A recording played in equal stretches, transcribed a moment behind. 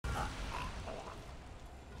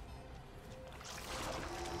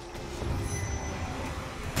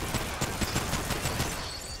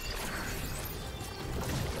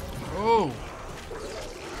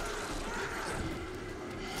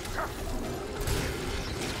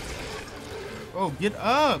Oh, get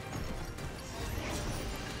up!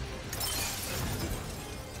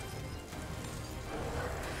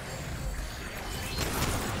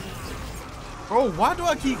 Bro, why do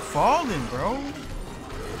I keep falling, bro?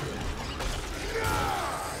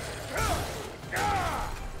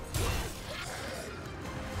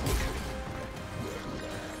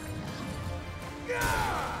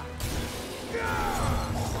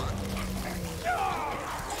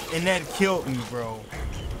 And that killed me, bro.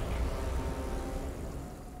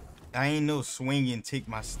 I ain't no swing and take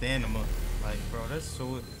my stamina. Like, bro, that's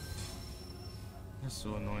so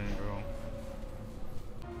annoying, bro.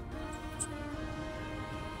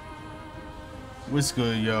 What's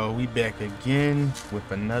good, y'all? We back again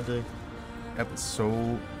with another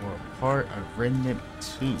episode or part of Remnant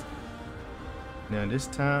 2. Now this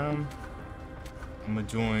time, I'm gonna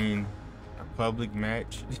join a public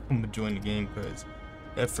match. I'm gonna join the game because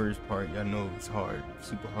that first part, y'all know it's hard,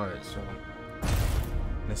 super hard. So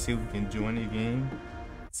let's see if we can join the game.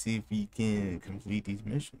 See if we can complete these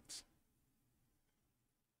missions.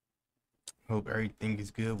 Hope everything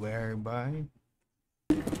is good with everybody.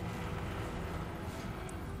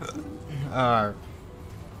 Alright.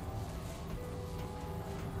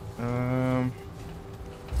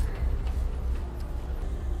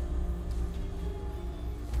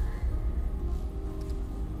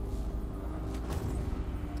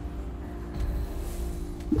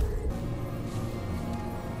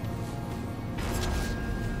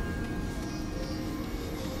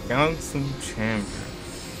 Council champion.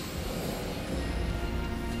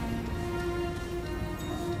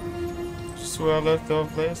 Just where I left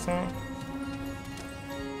off last time.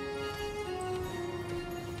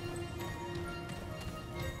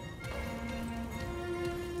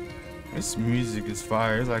 This music is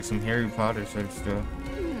fire. It's like some Harry Potter type stuff.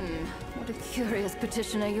 What a curious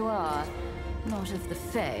petitioner you are. Not of the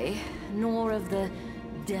Fae, nor of the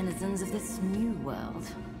denizens of this new world.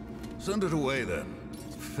 Send it away then.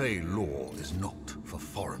 Fae law is not for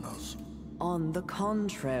foreigners. On the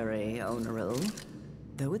contrary, Honoril.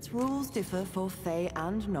 Though its rules differ for Fae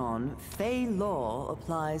and non, Fae law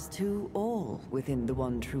applies to all within the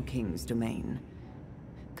One True King's domain.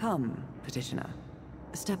 Come, petitioner.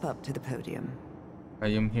 Step up to the podium. I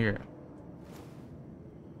am here.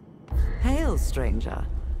 Hail, stranger.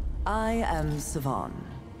 I am Savan,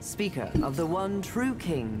 Speaker of the One True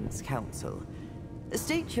King's Council.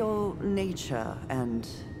 State your nature and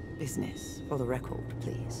business for the record,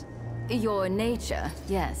 please. Your nature,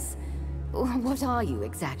 yes. What are you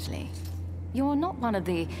exactly? You're not one of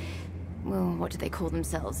the... well, what do they call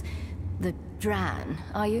themselves? The Dran,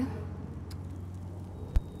 are you?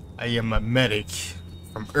 I am a medic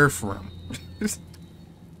from Earthrealm.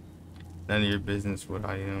 None of your business what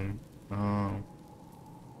I am.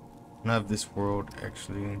 Not of this world,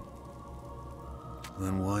 actually.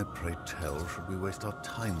 Then why, pray tell, should we waste our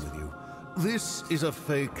time with you? This is a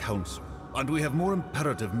Fae council, and we have more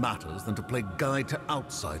imperative matters than to play guide to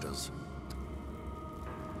outsiders.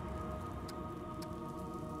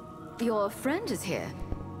 Your friend is here.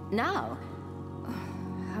 Now?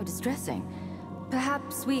 How distressing.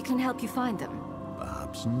 Perhaps we can help you find them.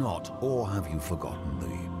 Perhaps not, or have you forgotten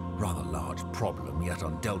the rather large problem yet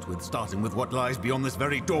undealt with, starting with what lies beyond this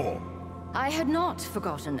very door? I had not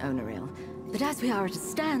forgotten, Honoril. But as we are at a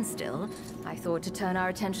standstill, I thought to turn our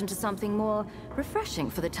attention to something more refreshing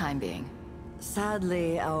for the time being.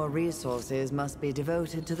 Sadly, our resources must be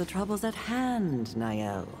devoted to the troubles at hand,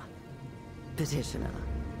 Nael. Petitioner,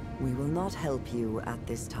 we will not help you at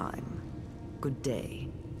this time. Good day.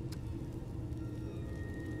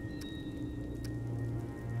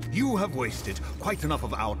 You have wasted quite enough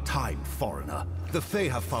of our time, foreigner. The Fae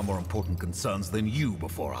have far more important concerns than you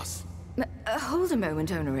before us. Hold a moment,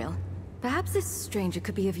 Honoril. Perhaps this stranger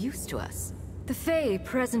could be of use to us. The Fae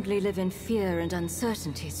presently live in fear and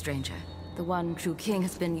uncertainty, stranger. The One True King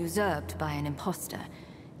has been usurped by an impostor,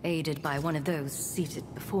 aided by one of those seated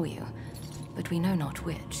before you. But we know not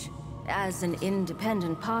which. As an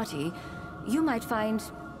independent party, you might find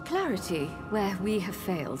clarity where we have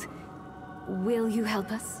failed. Will you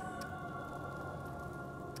help us?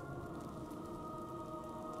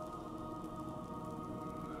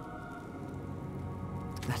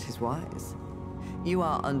 That is wise. You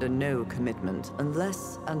are under no commitment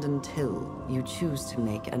unless and until you choose to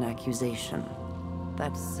make an accusation.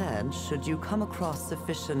 That said, should you come across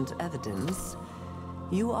sufficient evidence,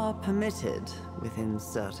 you are permitted, within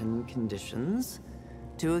certain conditions,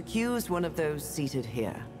 to accuse one of those seated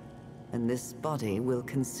here, and this body will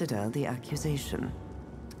consider the accusation.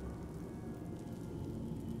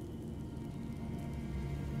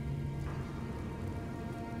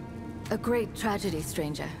 A great tragedy,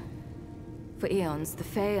 stranger. For eons, the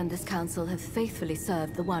Fae and this council have faithfully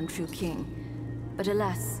served the one true king. But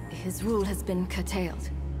alas, his rule has been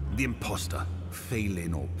curtailed. The imposter,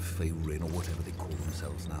 Phelan or Feyrin or whatever they call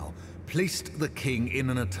themselves now, placed the king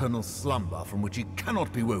in an eternal slumber from which he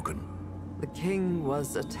cannot be woken. The king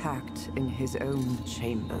was attacked in his own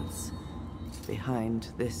chambers, behind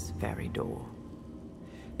this very door.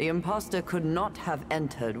 The imposter could not have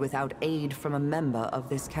entered without aid from a member of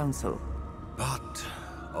this council. But,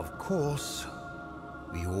 of course,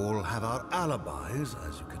 we all have our alibis,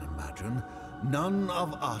 as you can imagine. None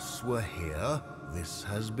of us were here. This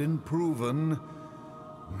has been proven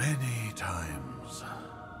many times.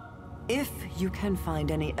 If you can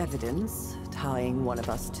find any evidence tying one of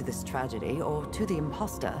us to this tragedy or to the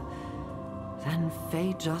imposter, then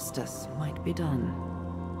Fae justice might be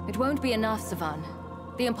done. It won't be enough, Savan.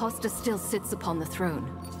 The imposter still sits upon the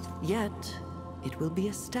throne. Yet, it will be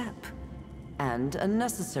a step, and a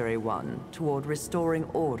necessary one toward restoring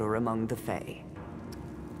order among the Fae.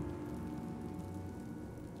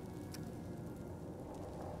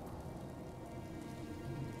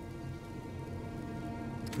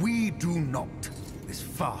 We do not. This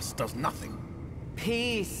farce does nothing.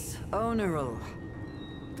 Peace, Oneril.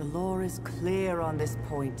 The law is clear on this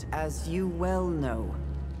point, as you well know.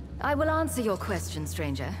 I will answer your question,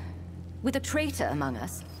 stranger. With a traitor among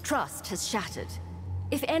us, trust has shattered.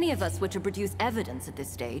 If any of us were to produce evidence at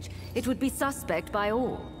this stage, it would be suspect by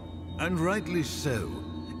all. And rightly so.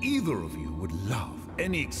 Either of you would love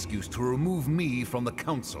any excuse to remove me from the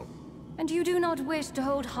council. And you do not wish to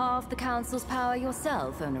hold half the council's power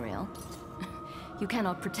yourself, Oneril? You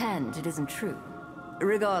cannot pretend it isn't true.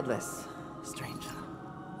 Regardless, stranger,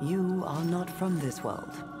 you are not from this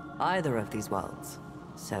world, either of these worlds.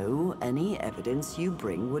 So, any evidence you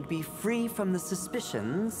bring would be free from the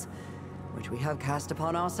suspicions which we have cast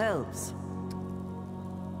upon ourselves.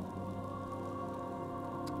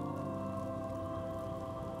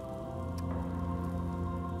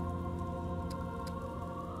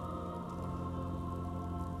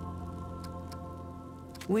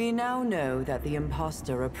 We now know that the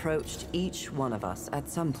imposter approached each one of us at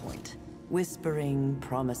some point, whispering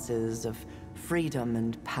promises of freedom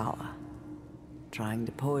and power, trying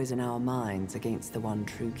to poison our minds against the one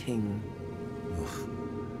true king.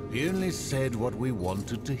 He only said what we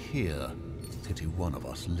wanted to hear. Pity one of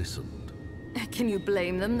us listened. Can you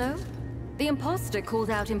blame them, though? The imposter called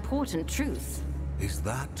out important truths. Is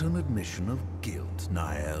that an admission of guilt,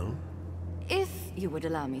 Nael? If you would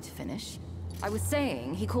allow me to finish. I was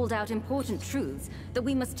saying he called out important truths that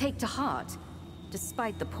we must take to heart,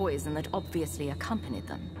 despite the poison that obviously accompanied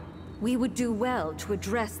them. We would do well to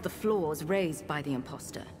address the flaws raised by the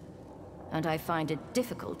imposter. And I find it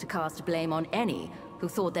difficult to cast blame on any who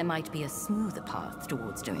thought there might be a smoother path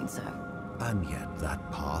towards doing so. And yet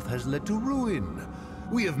that path has led to ruin.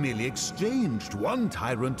 We have merely exchanged one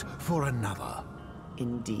tyrant for another.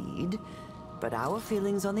 Indeed, but our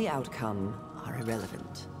feelings on the outcome are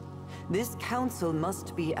irrelevant. This council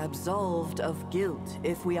must be absolved of guilt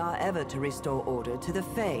if we are ever to restore order to the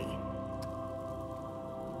Fae.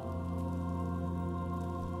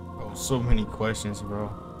 Oh, so many questions,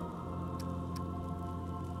 bro.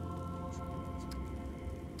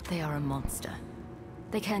 They are a monster.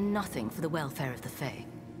 They care nothing for the welfare of the Fae.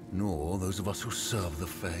 Nor those of us who serve the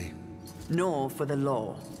Fae. Nor for the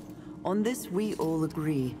law. On this we all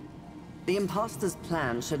agree. The imposter's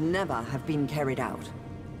plan should never have been carried out.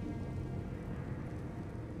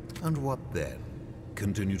 And what then?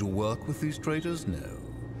 Continue to work with these traitors? No.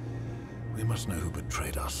 We must know who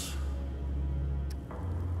betrayed us.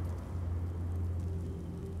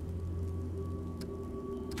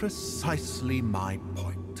 Precisely my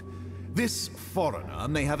point. This foreigner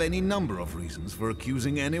may have any number of reasons for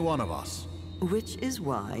accusing any one of us. Which is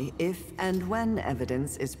why, if and when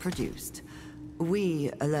evidence is produced,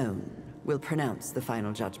 we alone will pronounce the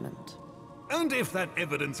final judgment. And if that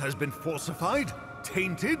evidence has been falsified,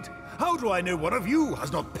 tainted, how do I know one of you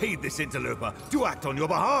has not paid this interloper to act on your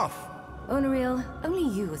behalf? Oneril,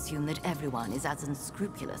 only you assume that everyone is as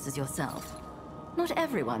unscrupulous as yourself. Not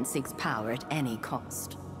everyone seeks power at any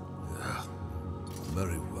cost.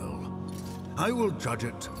 Very well. I will judge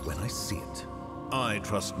it when I see it. I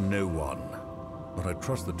trust no one, but I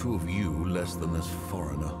trust the two of you less than this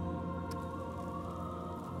foreigner.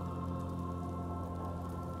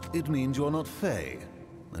 It means you're not Fae,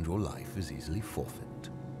 and your life is easily forfeit.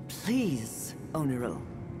 Please, Oneril.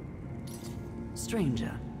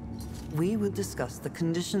 Stranger, we will discuss the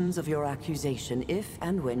conditions of your accusation if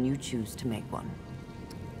and when you choose to make one.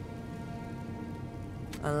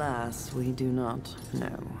 Alas, we do not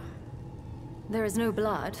know. There is no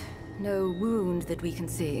blood, no wound that we can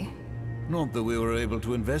see. Not that we were able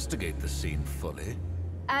to investigate the scene fully.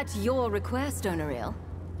 At your request, Onariel.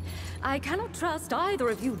 I cannot trust either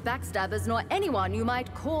of you backstabbers nor anyone you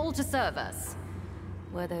might call to serve us.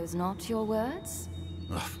 Were those not your words?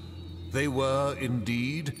 They were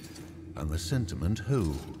indeed, and the sentiment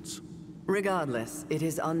holds. Regardless, it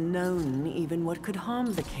is unknown even what could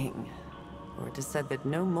harm the king. For it is said that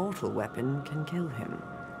no mortal weapon can kill him.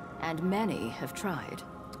 And many have tried.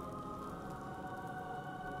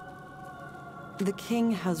 The king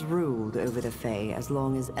has ruled over the Fae as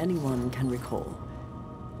long as anyone can recall.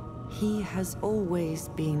 He has always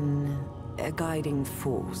been a guiding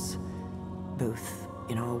force, both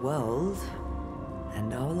in our world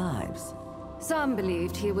and our lives. Some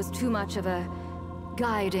believed he was too much of a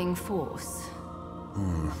guiding force.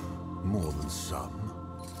 More than some.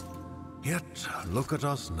 Yet, look at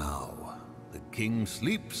us now. The king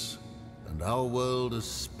sleeps, and our world is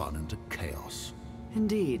spun into chaos.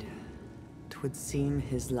 Indeed. It would seem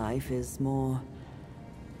his life is more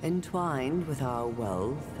entwined with our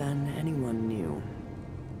wealth than anyone knew.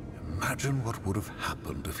 Imagine what would have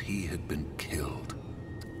happened if he had been killed.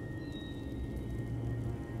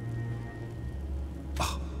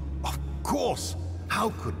 Of course! How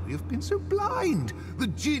could we have been so blind? The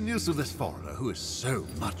genius of this foreigner who is so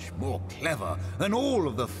much more clever than all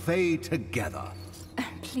of the Fae together.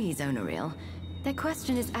 Please, Onariel. Their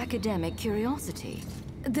question is academic curiosity.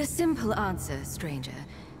 The simple answer, stranger,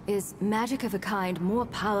 is magic of a kind more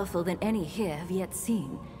powerful than any here have yet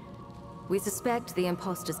seen. We suspect the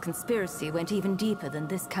imposter's conspiracy went even deeper than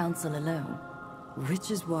this council alone.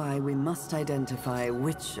 Which is why we must identify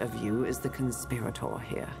which of you is the conspirator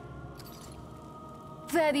here.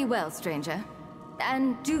 Fare thee well, stranger.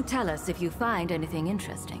 And do tell us if you find anything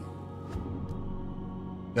interesting.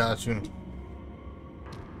 Gotcha.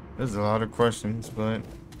 There's a lot of questions, but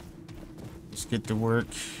let's get to work.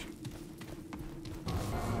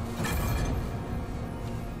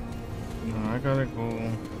 No, I gotta go.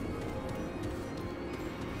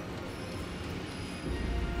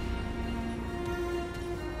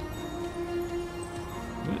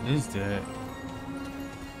 What is that?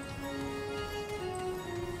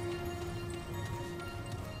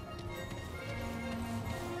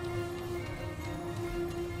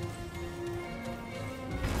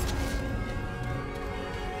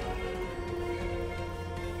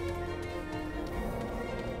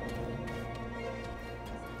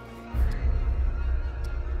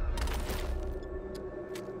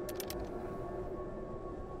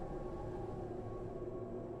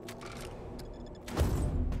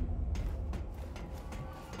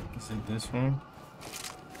 Is it this one?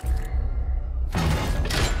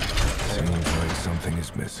 Seems like something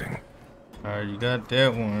is missing. Alright, you got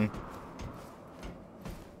that one.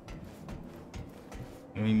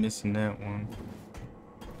 And we missing that one.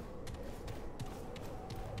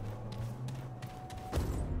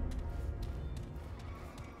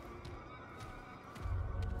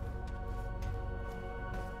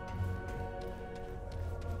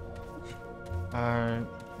 Alright,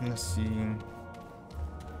 let's see.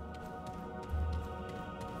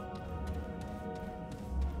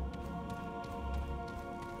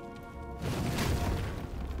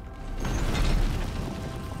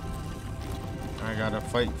 I gotta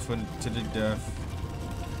fight to the death.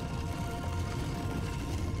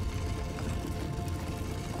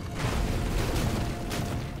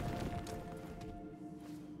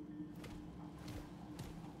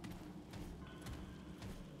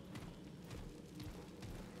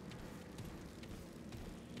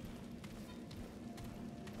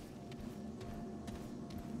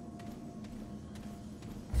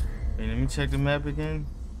 Hey, let me check the map again.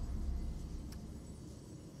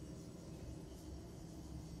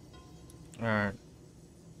 Alright.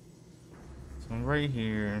 So I'm right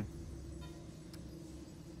here.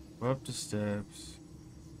 Go up the steps.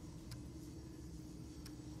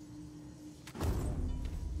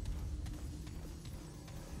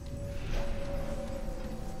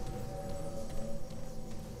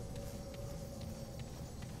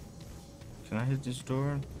 Can I hit this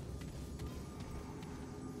door?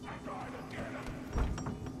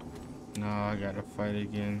 No, I gotta fight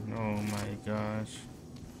again. Oh my gosh.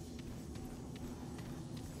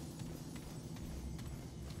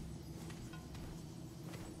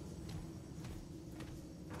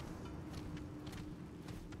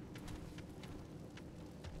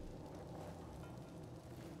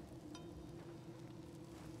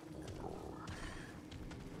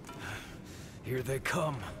 Here they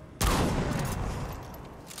come.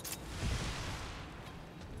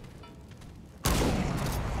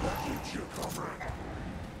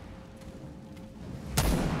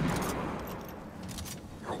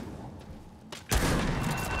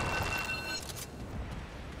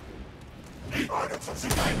 Bro,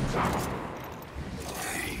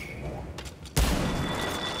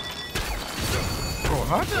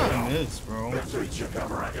 how did I miss, bro?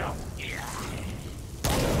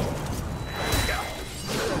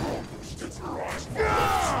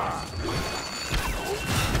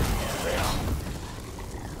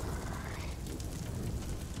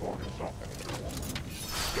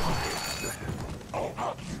 I'll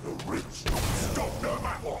have you the ribs. Stop no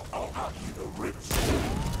matter what. I'll have you the ribs.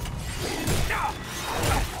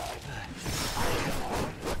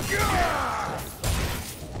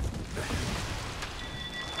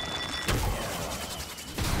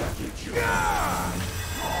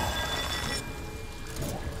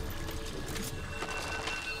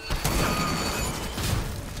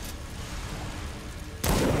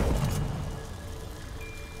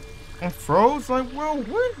 I froze like, well,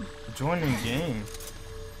 what? Joining game.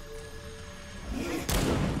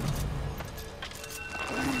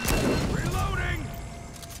 Reloading.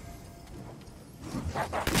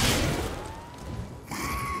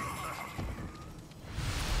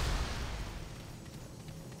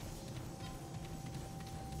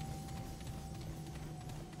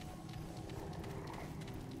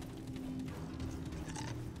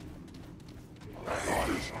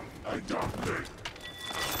 I don't think.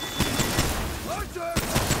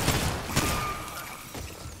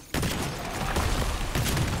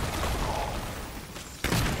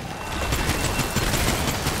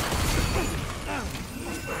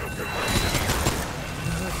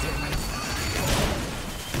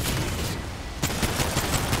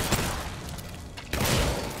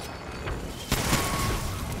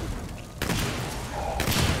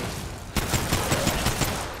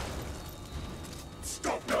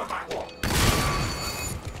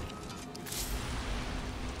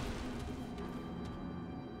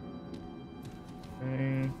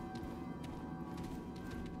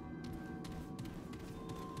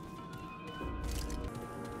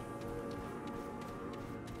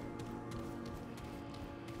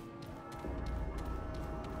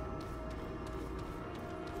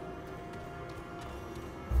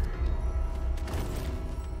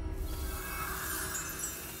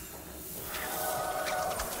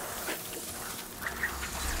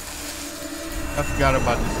 I forgot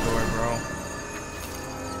about this door, bro.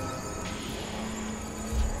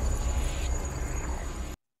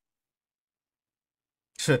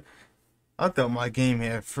 I thought my game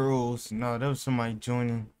had froze. No, that was somebody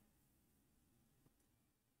joining.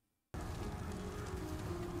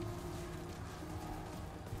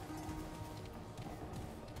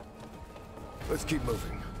 Let's keep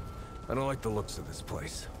moving. I don't like the looks of this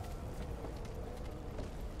place.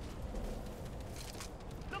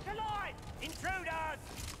 Look alive! Intruders!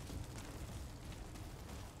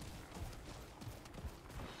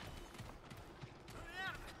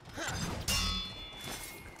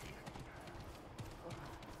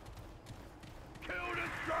 Kill the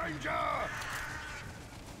stranger!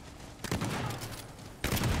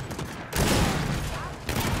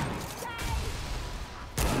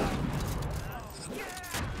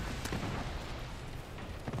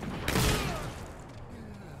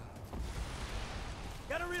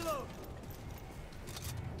 Gotta reload.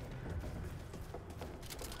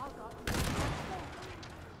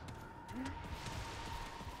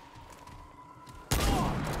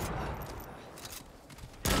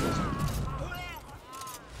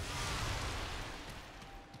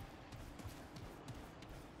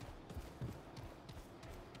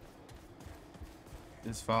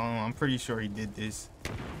 Just follow him. I'm pretty sure he did this.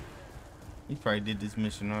 He probably did this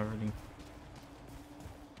mission already.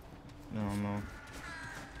 I don't know.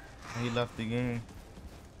 He left the game.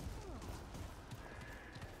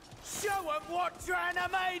 Show them what Dran are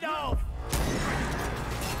made of!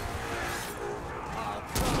 I'll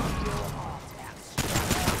carve your heart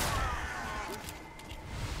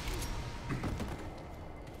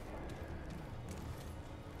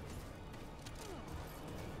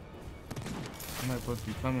I'm not supposed to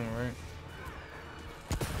be coming, right?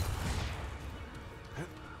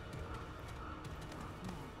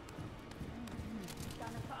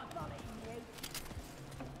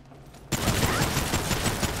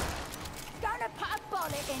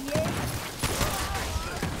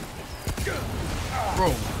 Bro,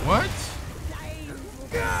 what?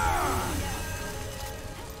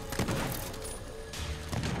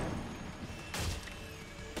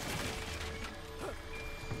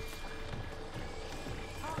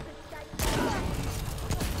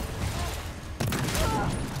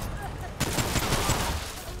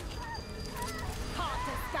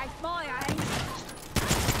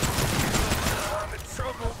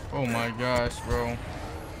 Oh my gosh, bro.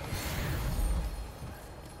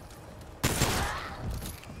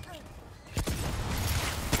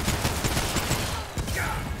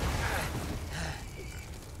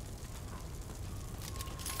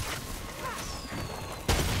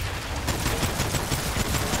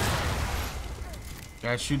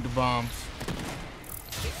 gotta shoot the bombs.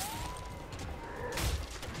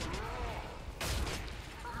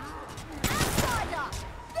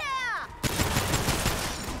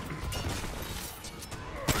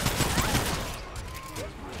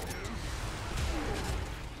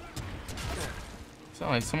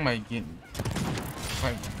 Sound like somebody getting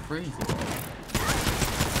like crazy.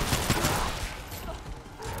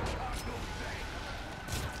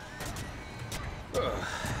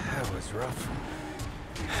 That was rough.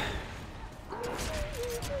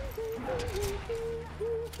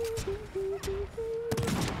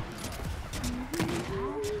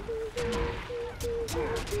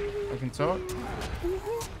 I can talk.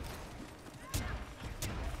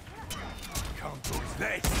 Come towards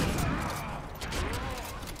this.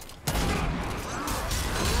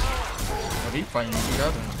 Oh, they fighting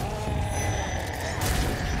together.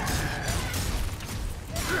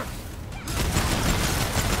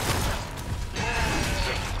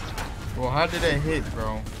 Well, how did that hit,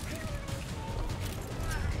 bro?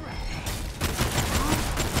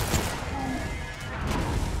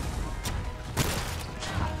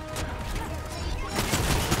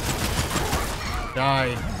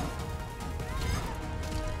 Die.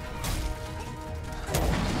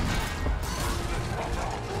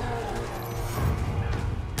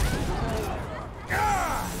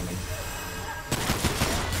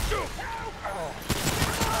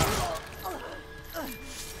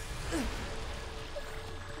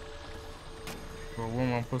 Bro, where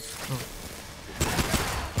am I supposed to go?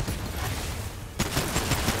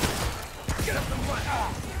 Get up the butt.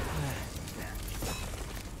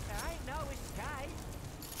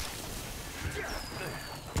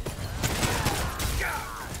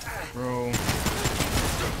 Bro.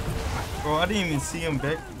 Bro, I didn't even see him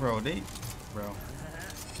back. Bro.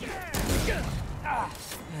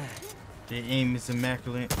 Their aim is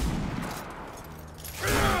immaculate.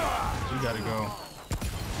 We gotta go.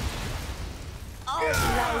 I'll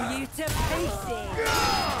blow you to pieces.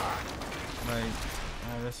 Like,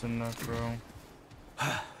 that's enough, bro.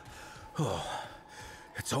 Oh,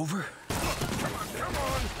 it's over? Come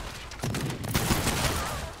on.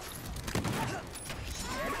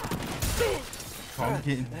 Oh, I'm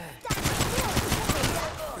getting...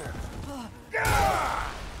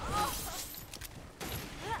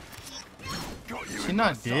 She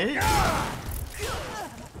not dead?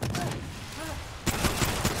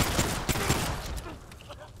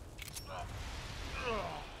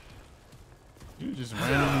 You just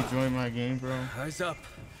randomly joined my game, bro. Eyes up.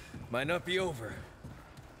 Might not be over.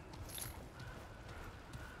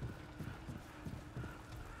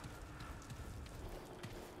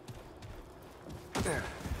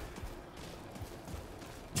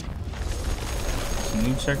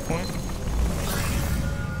 New checkpoint.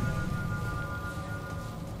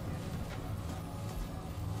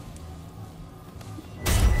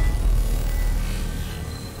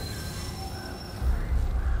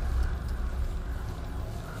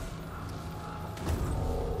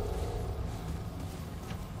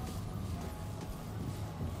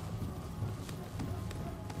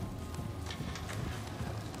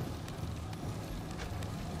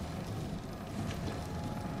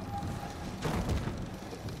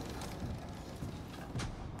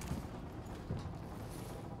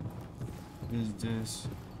 Is this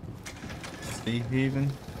safe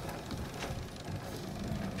haven?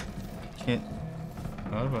 Can't.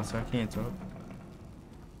 I was about to say I can't talk.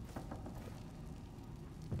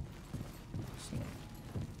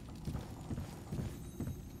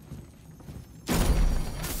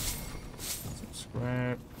 Some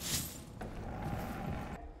scrap.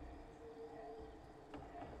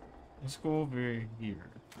 Let's go over here.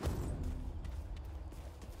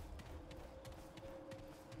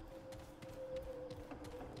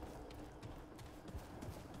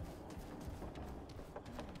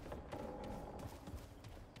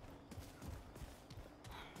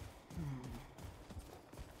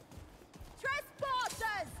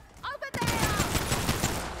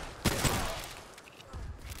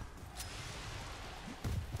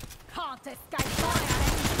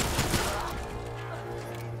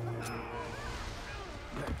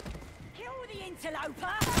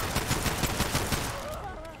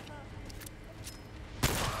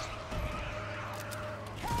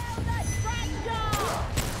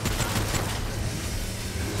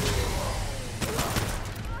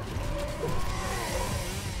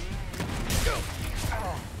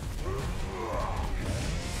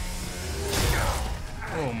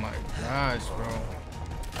 Oh my gosh, bro.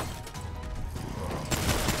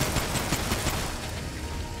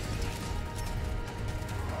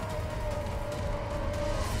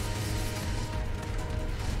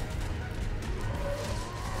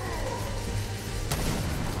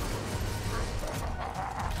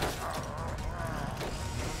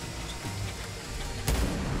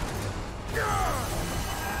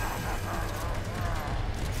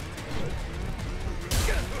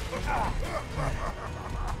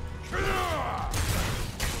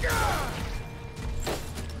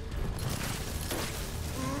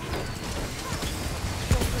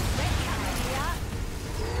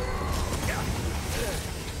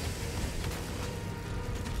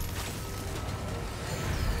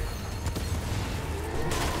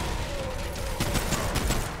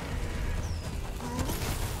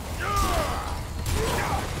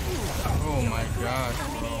 gosh,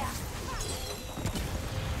 bro.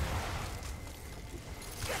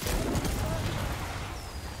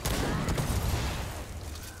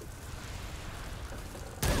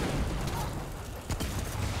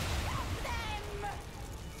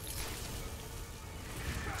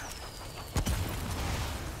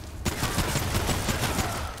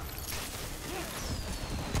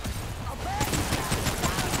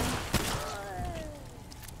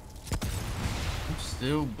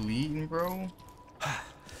 Still bleeding, bro.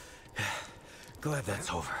 Glad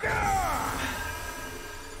that's over.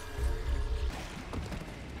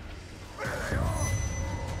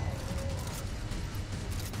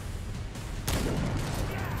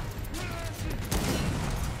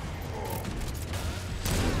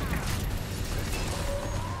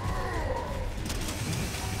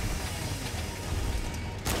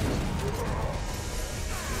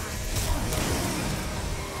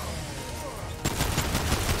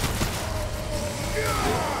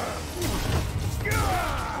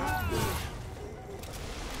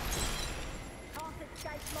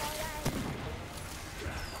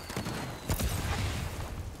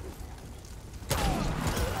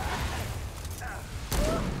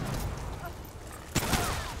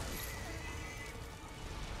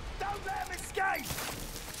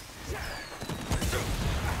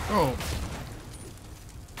 Bro.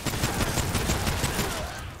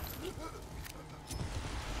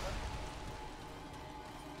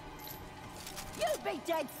 You'll be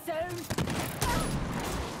dead soon.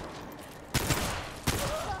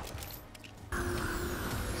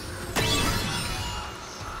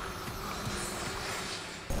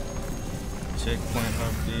 Checkpoint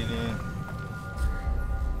updated.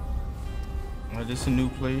 Oh, this a new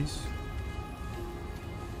place.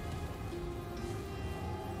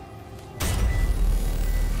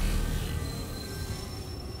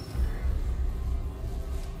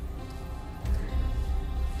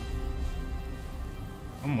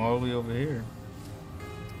 I'm all the way over here.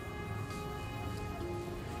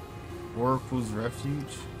 Oracle's Refuge.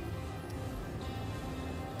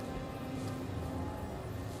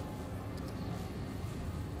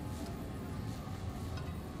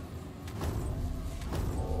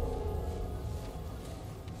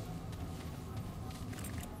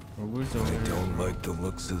 Or where's over I here? don't like the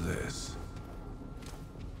looks of this.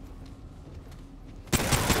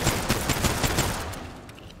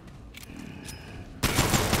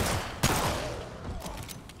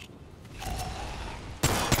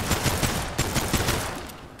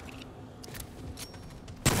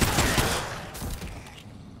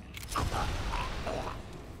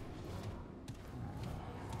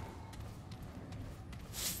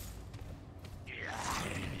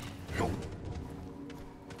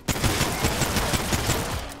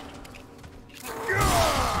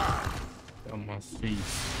 On my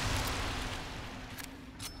face.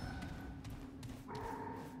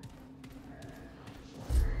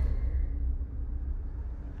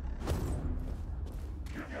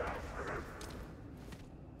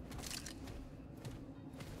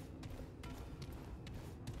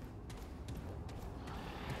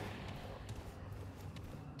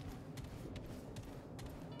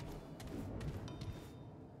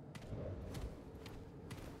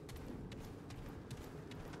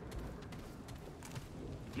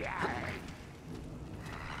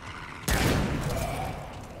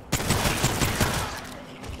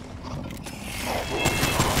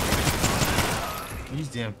 These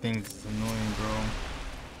damn things is annoying, bro.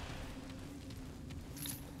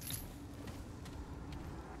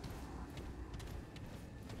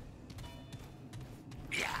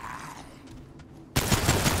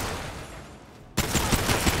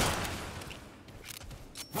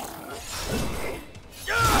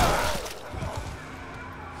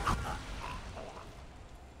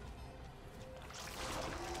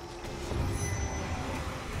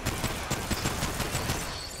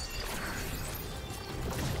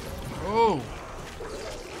 Oh!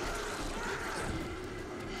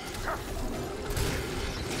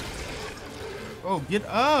 Oh, get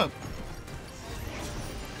up!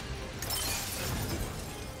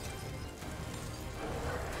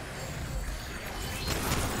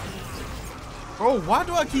 Bro, why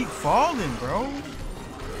do I keep falling, bro?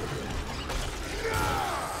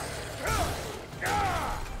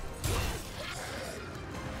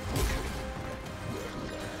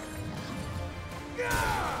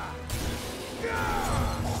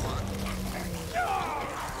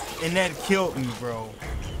 And that killed me, bro.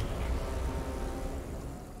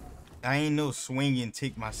 I ain't no swing and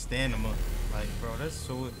take my stamina. Like, bro, that's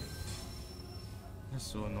so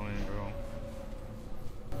annoying, bro.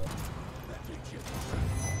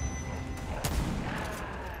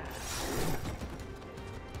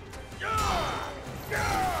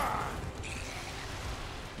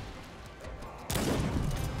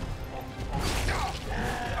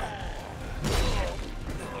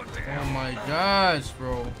 gosh,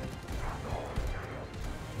 bro.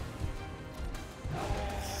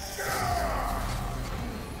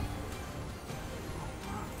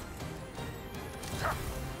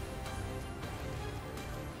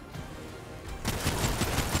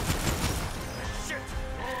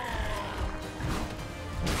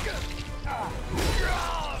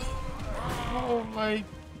 Oh, like,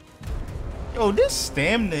 yo, this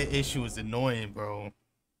stamina issue is annoying, bro.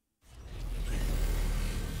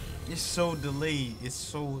 It's so delayed. It's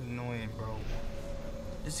so annoying, bro.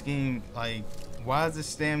 This game, like, why does the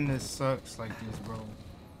stamina sucks like this, bro?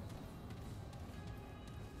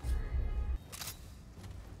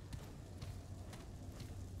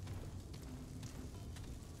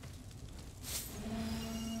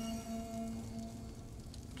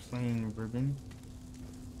 Plain ribbon.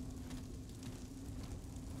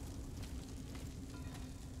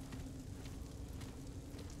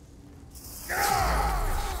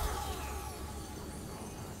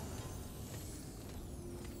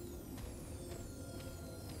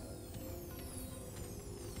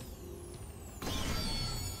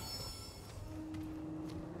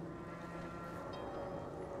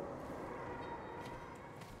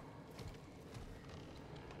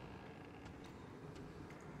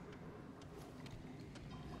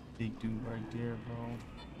 Big dude right there, bro.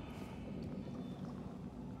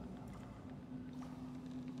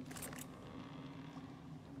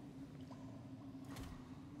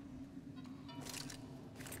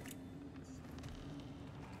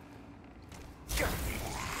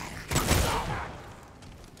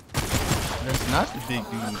 That's not the big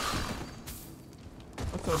dude.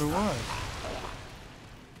 I thought it was.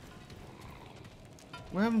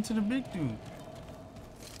 What happened to the big dude?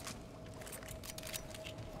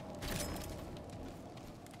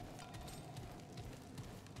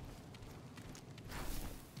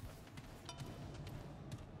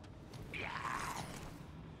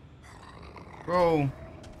 Bro.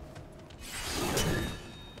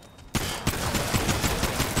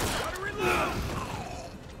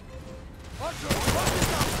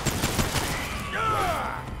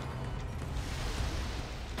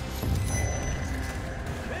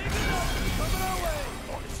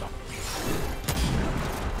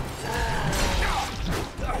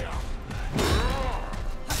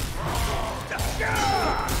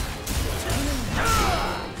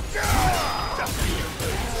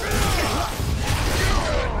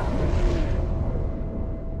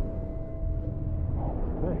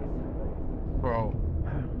 Bro.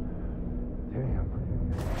 Damn.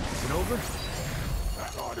 Is it over?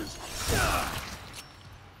 That lot is...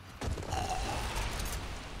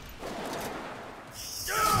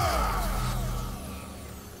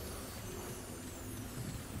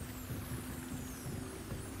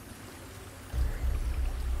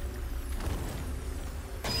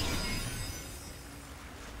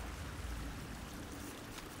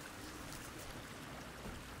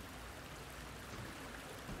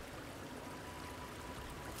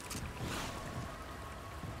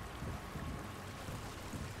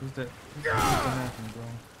 What's that? What's happening, bro?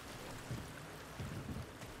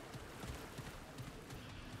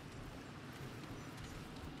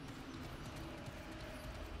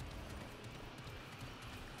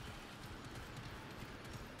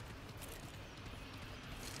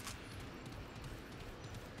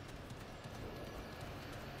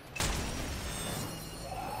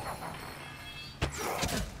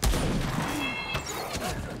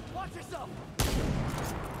 Watch yourself!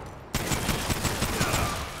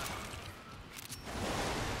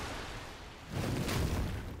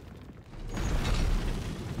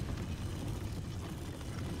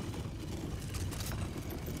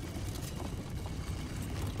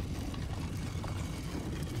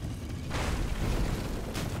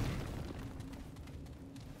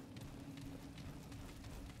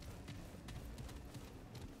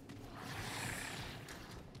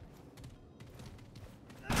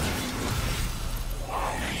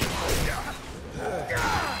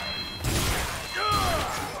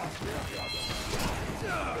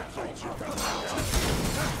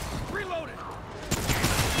 Reloaded!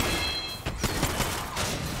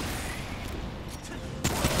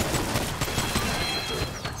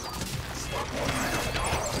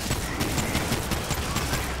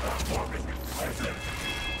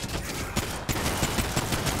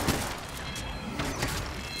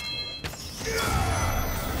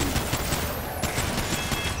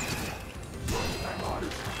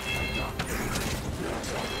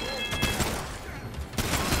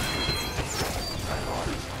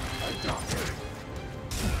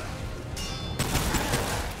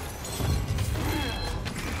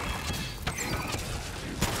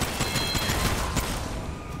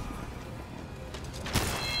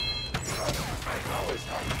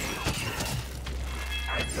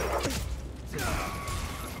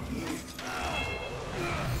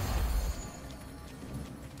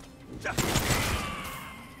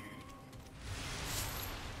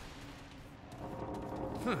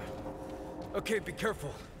 Okay, be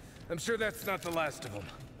careful. I'm sure that's not the last of them.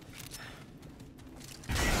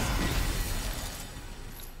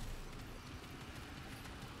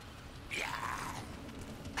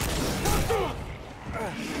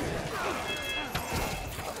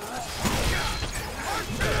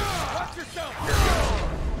 Watch yourself!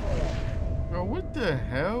 Bro, what the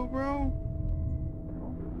hell, bro?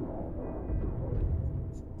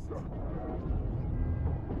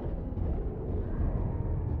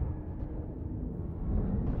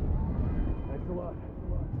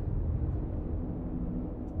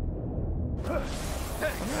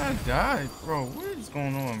 I died, bro. What is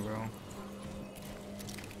going on, bro?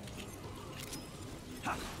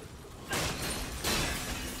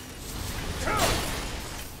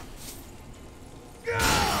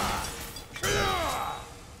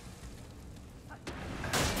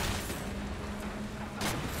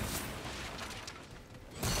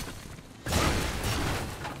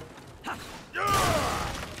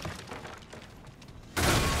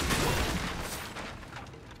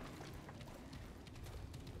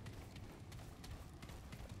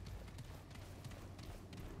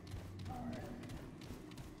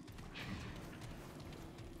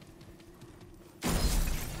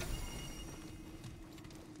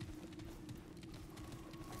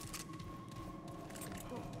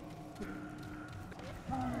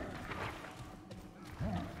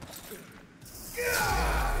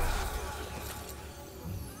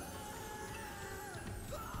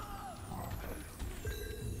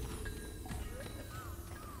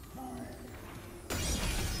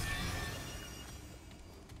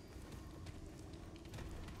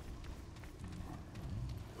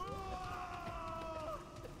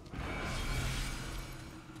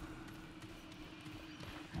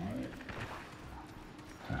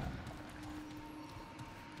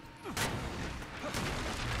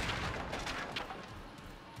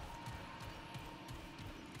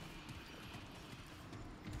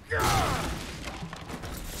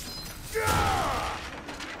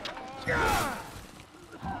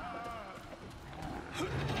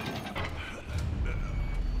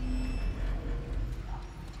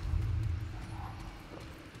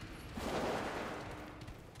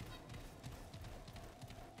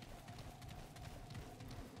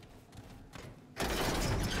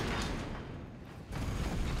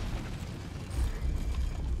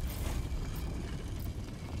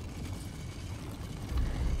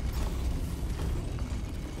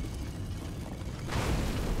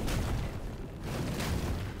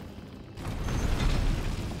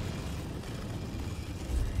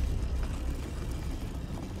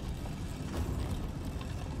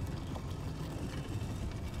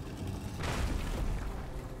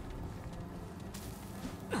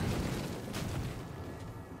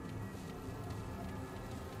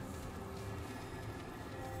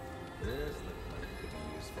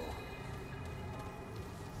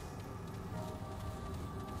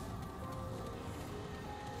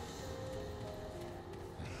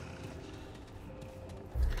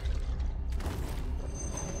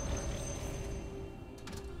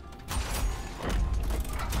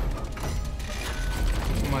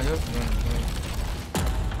 Somebody else is running.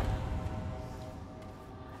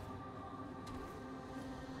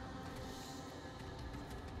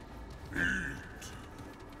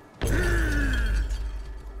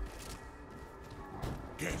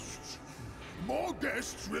 Guests. More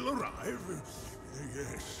guests will arrive.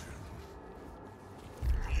 Yes.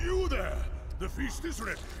 You there! The feast is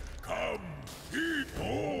ready. Come, eat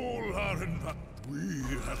all, Ironborough. We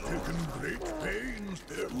have taken great pains.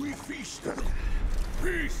 We feasted.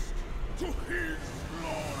 Feast to his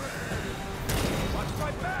glory. Watch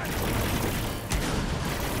my back!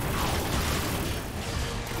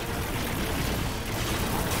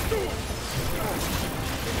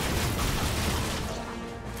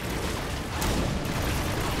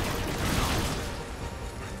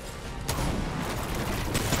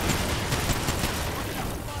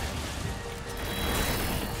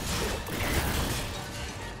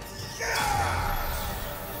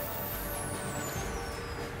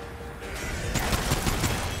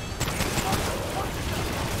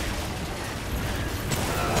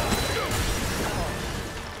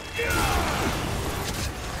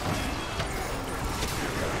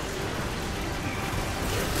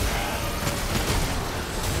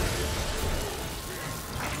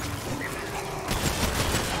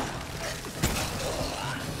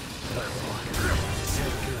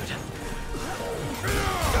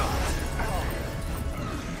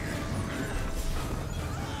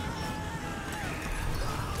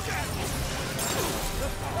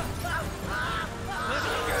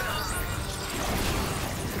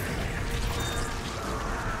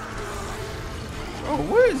 Bro,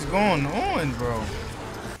 what is going on, bro?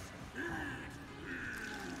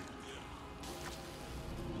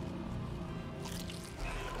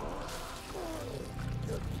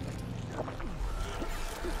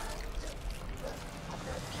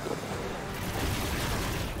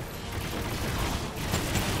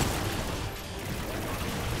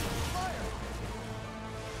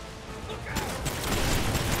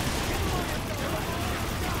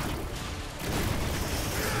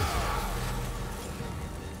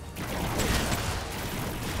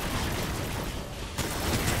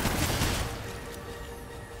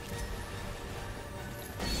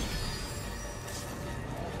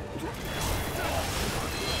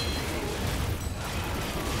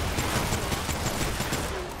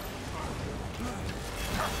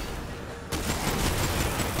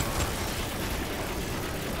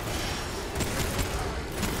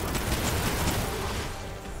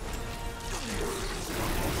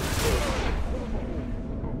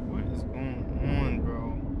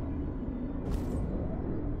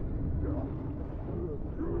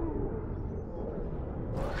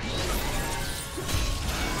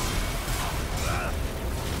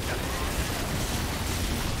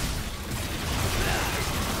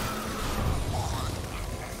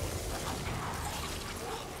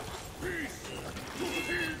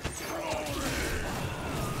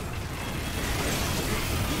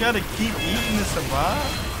 You gotta keep eating to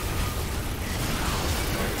survive.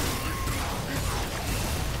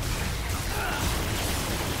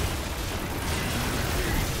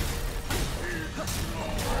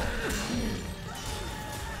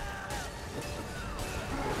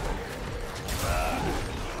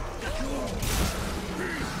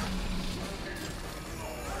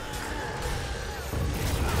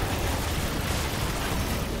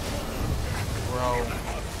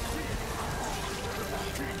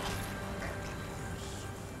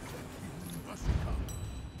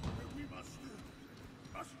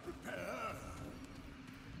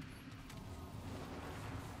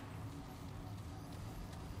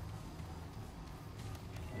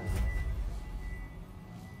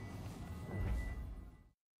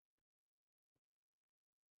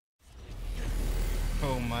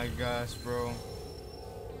 Oh my gosh, bro.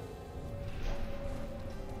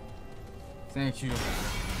 Thank you.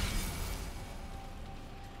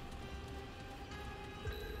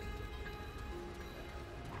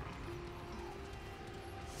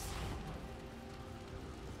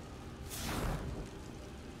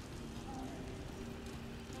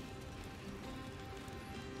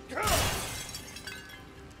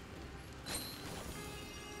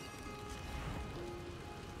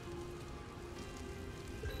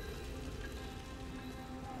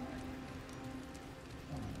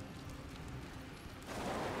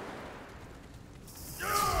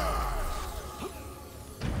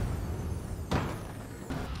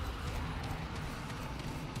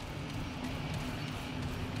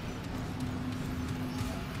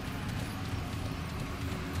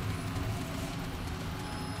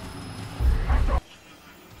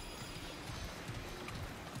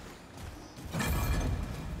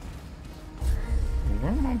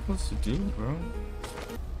 What am I supposed to do, bro?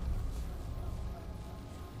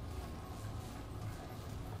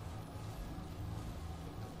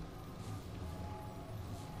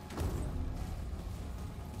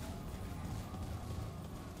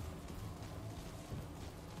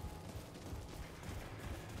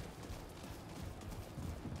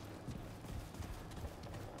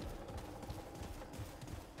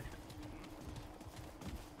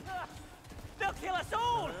 They'll kill us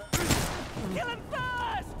all! Kill him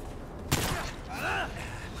first!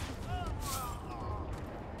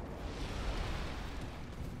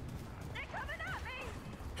 They're coming at me!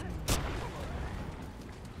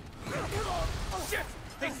 Shit!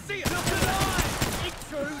 They see us! Look alive!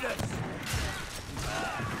 Intruders!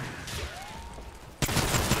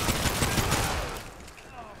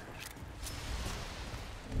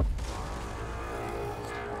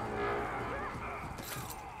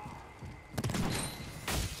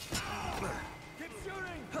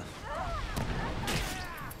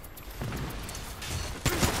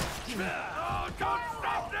 Oh, don't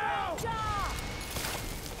stop now!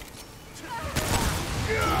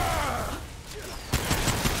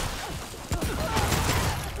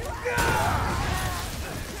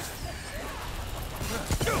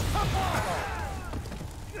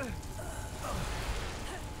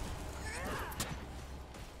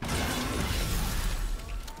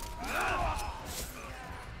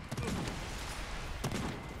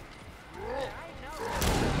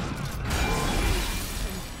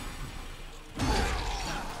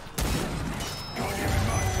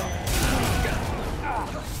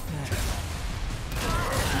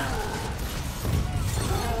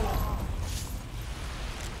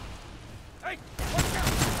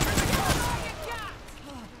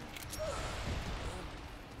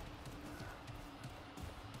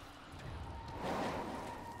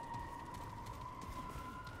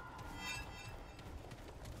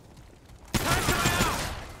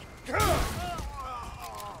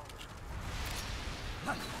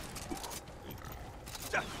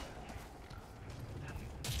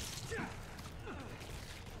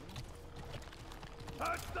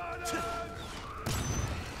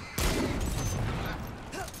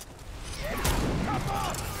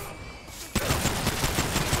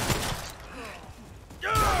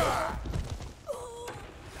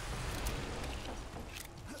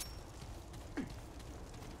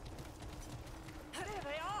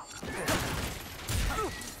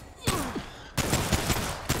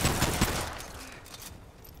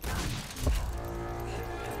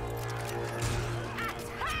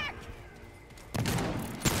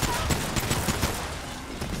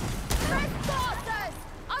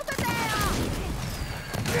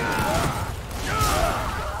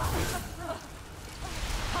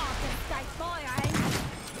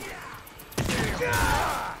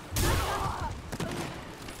 Yeah!